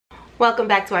Welcome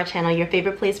back to our channel, your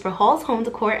favorite place for hauls, home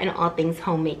decor, and all things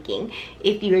homemaking.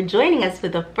 If you are joining us for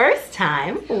the first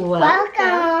time,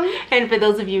 welcome. And for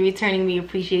those of you returning, we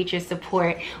appreciate your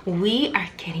support. We are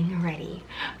getting ready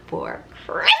for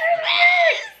Christmas.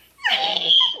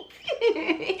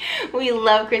 We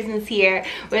love Christmas here.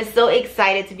 We're so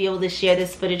excited to be able to share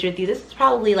this footage with you. This is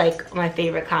probably like my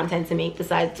favorite content to make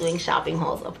besides doing shopping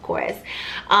hauls, of course.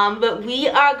 But we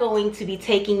are going to be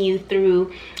taking you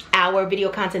through our video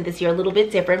content this year a little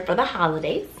bit different for the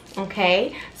holidays.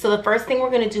 Okay, so the first thing we're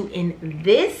going to do in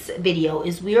this video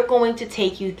is we are going to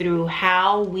take you through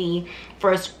how we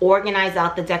first organize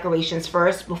out the decorations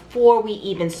first before we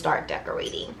even start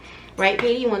decorating. Right,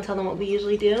 Peyton? You want to tell them what we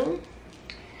usually do?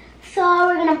 So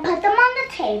we're gonna put them on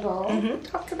the table.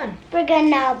 Talk to them. We're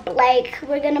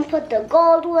gonna put the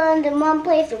gold ones in one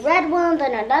place, the red ones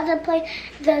in another place,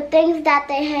 the things that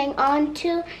they hang on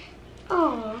to,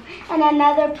 in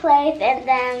another place, and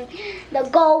then the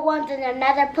gold ones in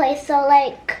another place. So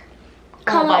like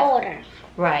color order.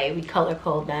 Right, we color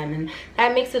code them, and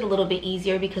that makes it a little bit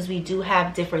easier because we do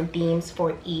have different themes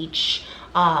for each.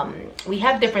 We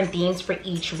have different themes for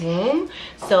each room.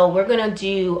 So we're gonna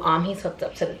do, he's hooked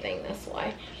up to the thing, that's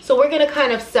why. So we're gonna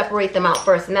kind of separate them out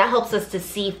first, and that helps us to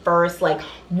see first like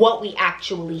what we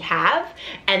actually have,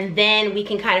 and then we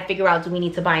can kind of figure out, do we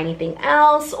need to buy anything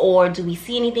else, or do we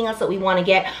see anything else that we want to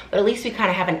get? But at least we kind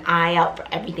of have an eye out for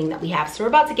everything that we have. So we're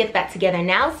about to get that together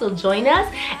now, so join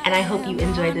us, and I hope you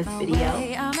enjoy this video.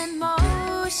 I'm in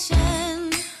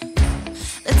motion.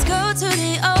 Let's go to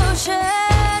the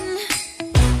ocean.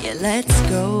 Yeah, let's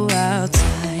go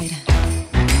outside.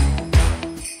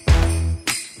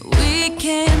 We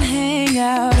can hang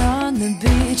out on the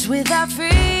beach without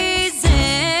freezing.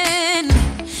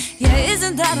 Yeah,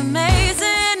 isn't that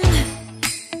amazing?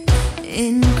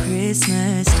 In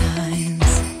Christmas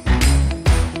times,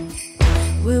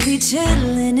 we'll be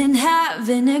chilling and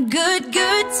having a good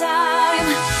time.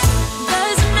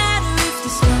 Doesn't matter if the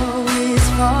snow is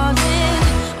falling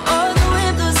or the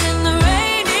wind blows in the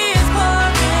rain is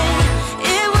pouring.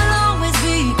 It will always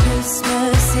be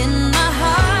Christmas in my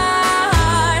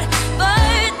heart.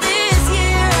 But this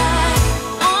year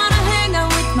I wanna hang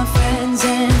out with my friends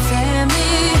and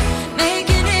family,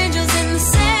 making angels in the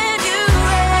sand, you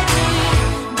and me.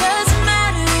 Doesn't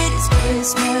matter, it is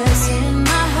Christmas in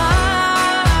my heart.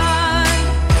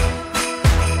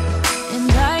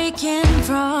 And I can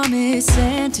promise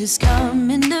Santa's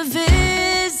coming to visit.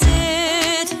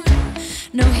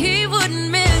 No, he wouldn't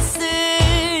miss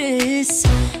this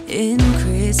in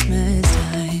Christmas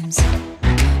times.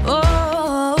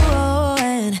 Oh,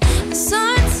 and the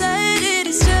sunset, it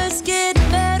is just getting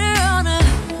better on a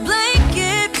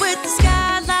blanket with the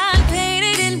skyline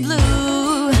painted in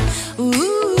blue.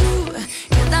 Ooh,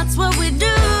 yeah, that's what we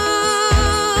do.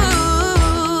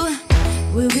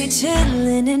 We'll be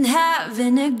chilling and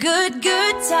having a good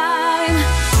time.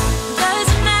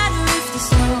 Doesn't matter if the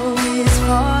snow is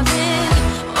falling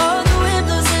or the wind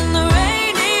blows in the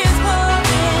rain is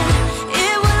pouring.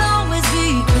 It will always be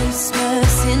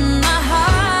Christmas in my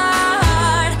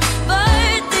heart.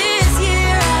 But this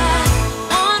year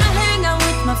I wanna hang out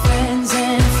with my friends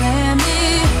and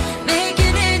family,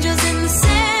 making angels in the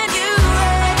sand, you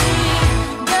and me.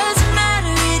 Doesn't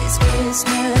matter, it is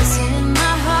Christmas in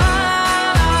my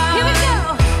heart. Here we go.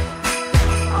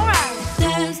 All right.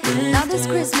 Now this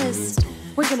Christmas,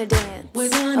 we're gonna dance. We're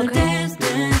gonna dance,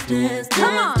 dance, dance,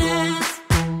 come on. Dance.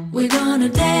 We're gonna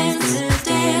dance,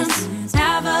 dance,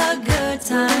 have a good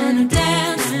time.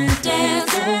 Dance,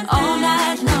 dance, all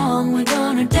night long. We're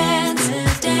gonna dance,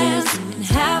 dance, and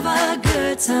have a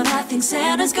good time. I think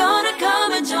Santa's gonna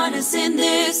come and join us in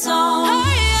this song.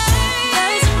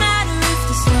 Doesn't matter if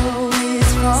the snow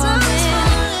is falling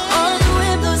or the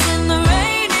wind blows in the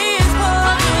rain is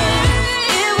pouring.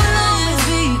 It will always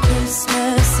be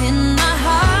Christmas in my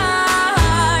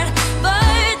heart.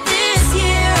 But this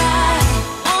year I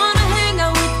wanna hang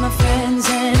out with my friends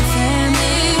and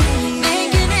family,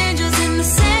 making angels in the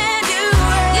sand, you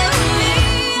and me.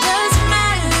 Doesn't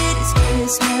matter, it is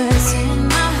Christmas in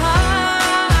my heart.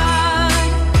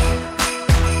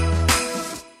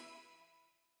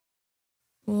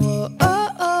 Whoa, oh,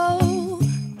 oh,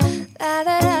 la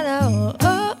da da da, oh,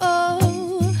 oh,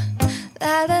 oh,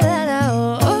 la da da da,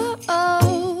 oh, oh,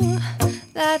 oh,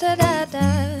 la da da da,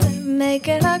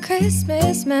 making our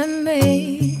Christmas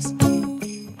memories.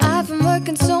 I've been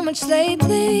working so much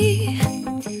lately,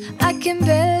 I can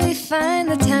barely find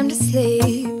the time to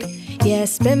sleep. Yeah, I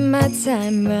spend my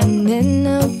time running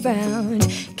around,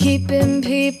 keeping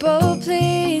people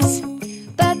pleased.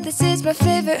 But this is my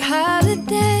favorite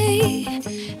holiday.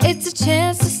 It's a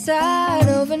chance to start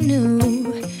over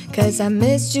new. 'Cause I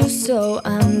missed you, so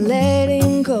I'm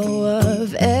letting go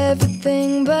of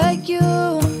everything but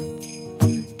you.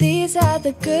 These are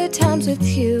the good times with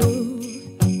you.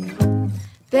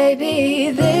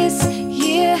 Baby, this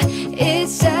year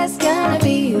it's just gonna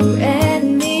be you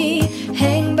and me.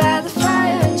 Hang by the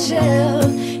fire and chill.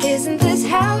 Isn't this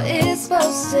how it's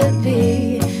supposed to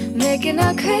be? Making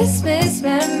our Christmas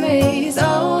memories.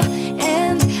 Oh,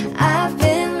 and I've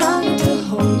been longing to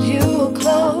hold you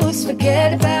close.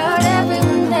 Forget about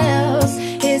everyone else.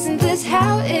 Isn't this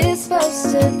how it's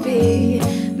supposed to be?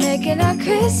 Making our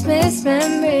Christmas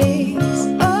memories.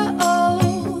 Oh, oh,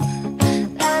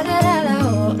 la da da da,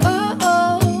 oh,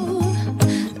 oh,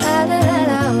 la da da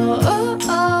da, oh,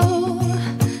 oh,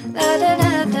 la da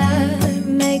da da.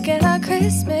 Making our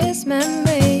Christmas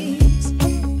memories.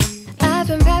 I've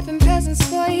been wrapping presents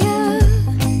for you.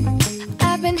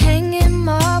 I've been hanging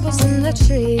marbles in the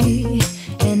tree.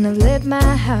 And I've lit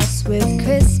my house with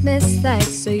Christmas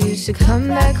lights. So you should come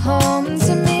back home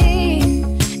to me.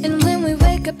 And when we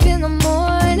wake up in the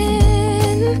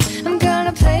morning, I'm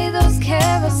gonna play those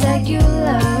carols that you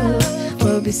love.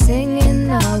 We'll be singing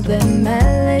all the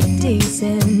melodies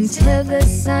until the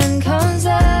sun comes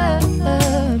up.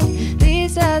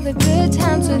 These are the good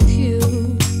times with you.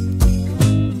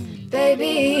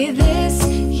 Baby, this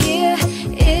year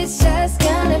it's just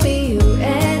gonna be you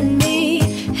and me.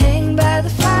 Hang by the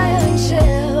fire and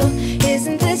chill.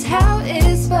 Isn't this how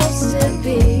it's supposed to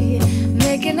be?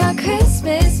 Making our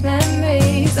Christmas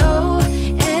memories. Oh,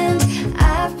 and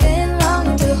I've been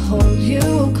longing to hold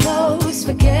you close.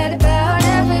 Forget about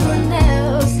everyone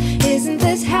else. Isn't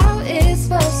this how it's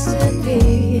supposed to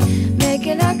be?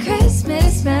 Making our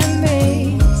Christmas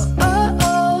memories. Oh,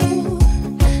 oh,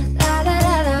 la da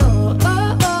da da, oh, oh,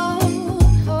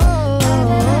 oh,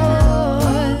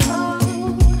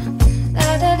 la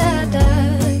da da da.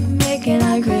 Making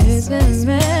our Christmas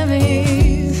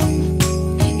memories.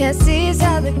 Yes, these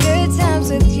are the good times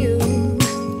with you.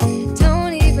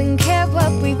 Don't even care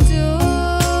what we do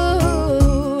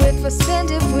if I spend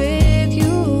it with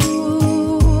you.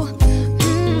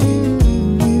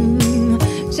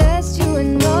 Just you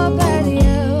and nobody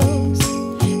else.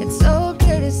 It's so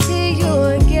good to see you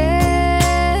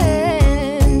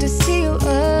again. To see you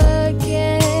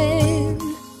again.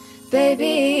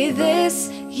 Baby, this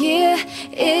year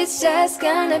it's just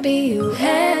gonna be you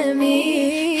and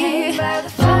me. Hang by the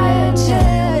fire and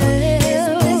chill.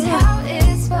 Isn't this how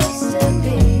it's supposed to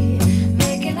be?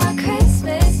 Making our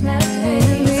Christmas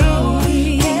memories. Oh,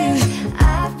 yeah.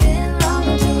 I've been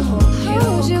longing to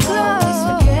hold you close.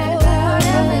 Forget about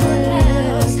everyone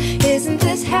else. Isn't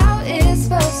this how it's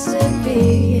supposed to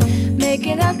be?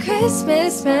 Making our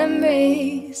Christmas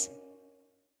memories.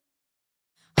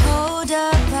 Hold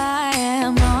up, I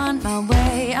am on my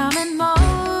way. I'm in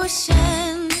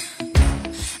motion.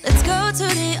 Let's go to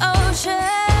the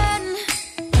ocean.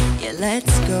 Yeah,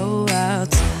 let's go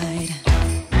outside.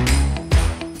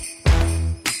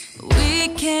 We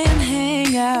can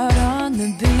hang out on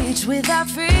the beach without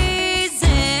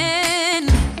freezing.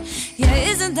 Yeah,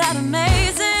 isn't that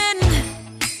amazing?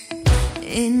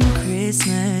 In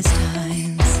Christmas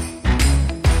times,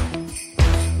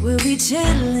 we'll be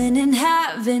chilling and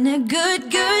having a good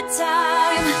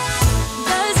time.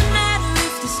 Doesn't matter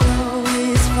if the snow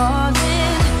is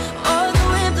falling or the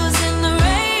wind blows and the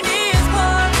rain is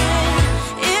pouring.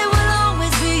 It will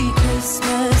always be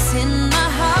Christmas in my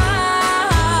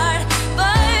heart.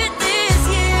 But this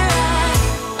year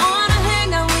I wanna hang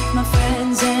out with my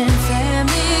friends and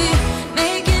family,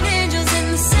 making angels in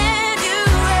the sand. You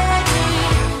ready?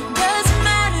 Doesn't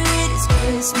matter, it is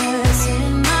Christmas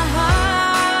in my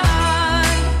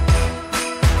heart.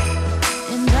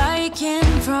 And I can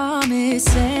promise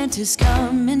Santa's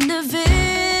coming to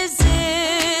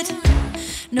visit.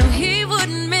 No, he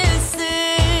wouldn't miss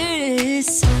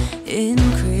this in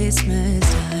Christmas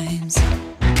times.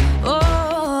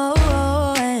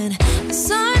 Oh, and the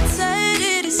sun said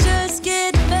it is just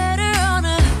getting better on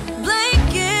a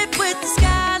blanket with the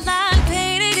skyline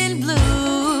painted in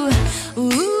blue.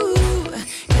 Ooh,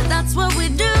 yeah, that's what we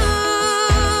do.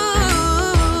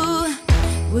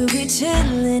 We'll be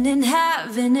chilling and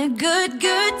having a good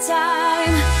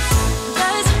time.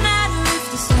 Doesn't matter if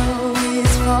the snow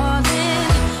is falling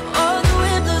or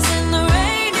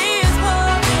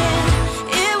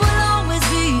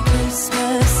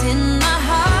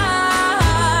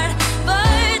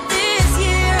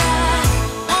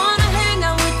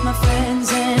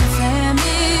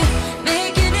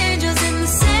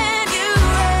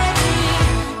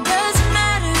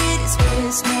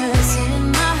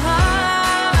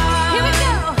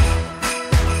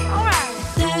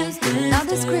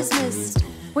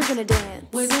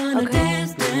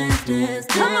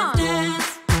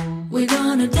dance. We're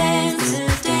gonna dance,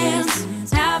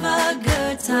 dance, have a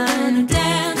good time.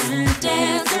 Dance,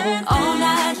 dance, all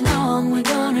night long. We're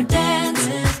gonna dance,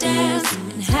 dance,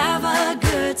 and have a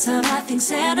good time. I think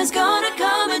Santa's gonna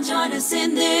come and join us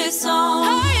in this song.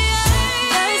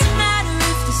 Doesn't matter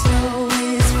if the snow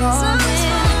is falling,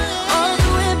 or the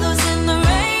wind blows and the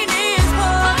rain is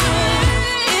pouring.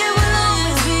 It will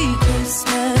always be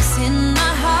Christmas in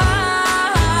my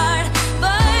heart.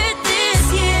 But this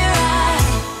year I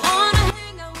wanna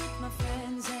hang out with my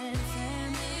friends and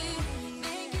family,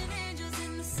 making angels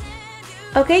in the sand.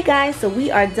 Okay guys, so we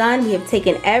are done. We have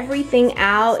taken everything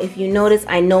out. If you notice,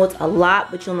 I know it's a lot,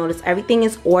 but you'll notice everything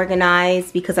is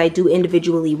organized because I do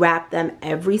individually wrap them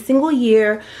every single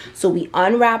year. So we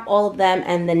unwrap all of them,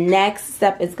 and the next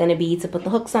step is going to be to put the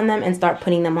hooks on them and start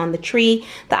putting them on the tree.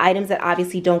 The items that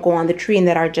obviously don't go on the tree and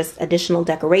that are just additional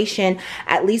decoration,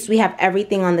 at least we have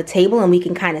everything on the table and we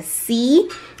can kind of see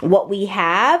what we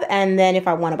have. And then if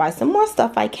I want to buy some more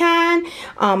stuff, I can,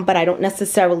 but I don't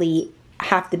necessarily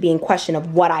have to be in question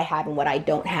of what I have and what I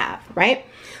don't have, right?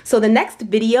 So the next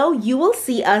video, you will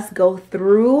see us go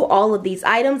through all of these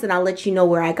items, and I'll let you know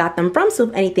where I got them from. So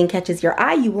if anything catches your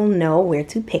eye, you will know where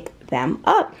to pick them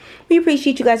up. We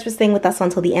appreciate you guys for staying with us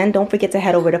until the end. Don't forget to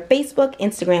head over to Facebook,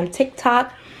 Instagram,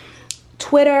 TikTok,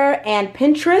 Twitter, and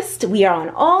Pinterest. We are on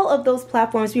all of those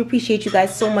platforms. We appreciate you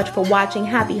guys so much for watching.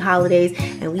 Happy holidays,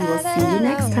 and we will see you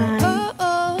next time.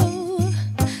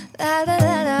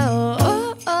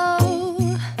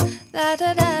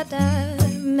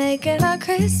 Making our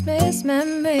Christmas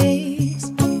memories.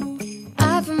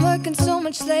 I've been working so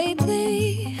much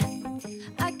lately.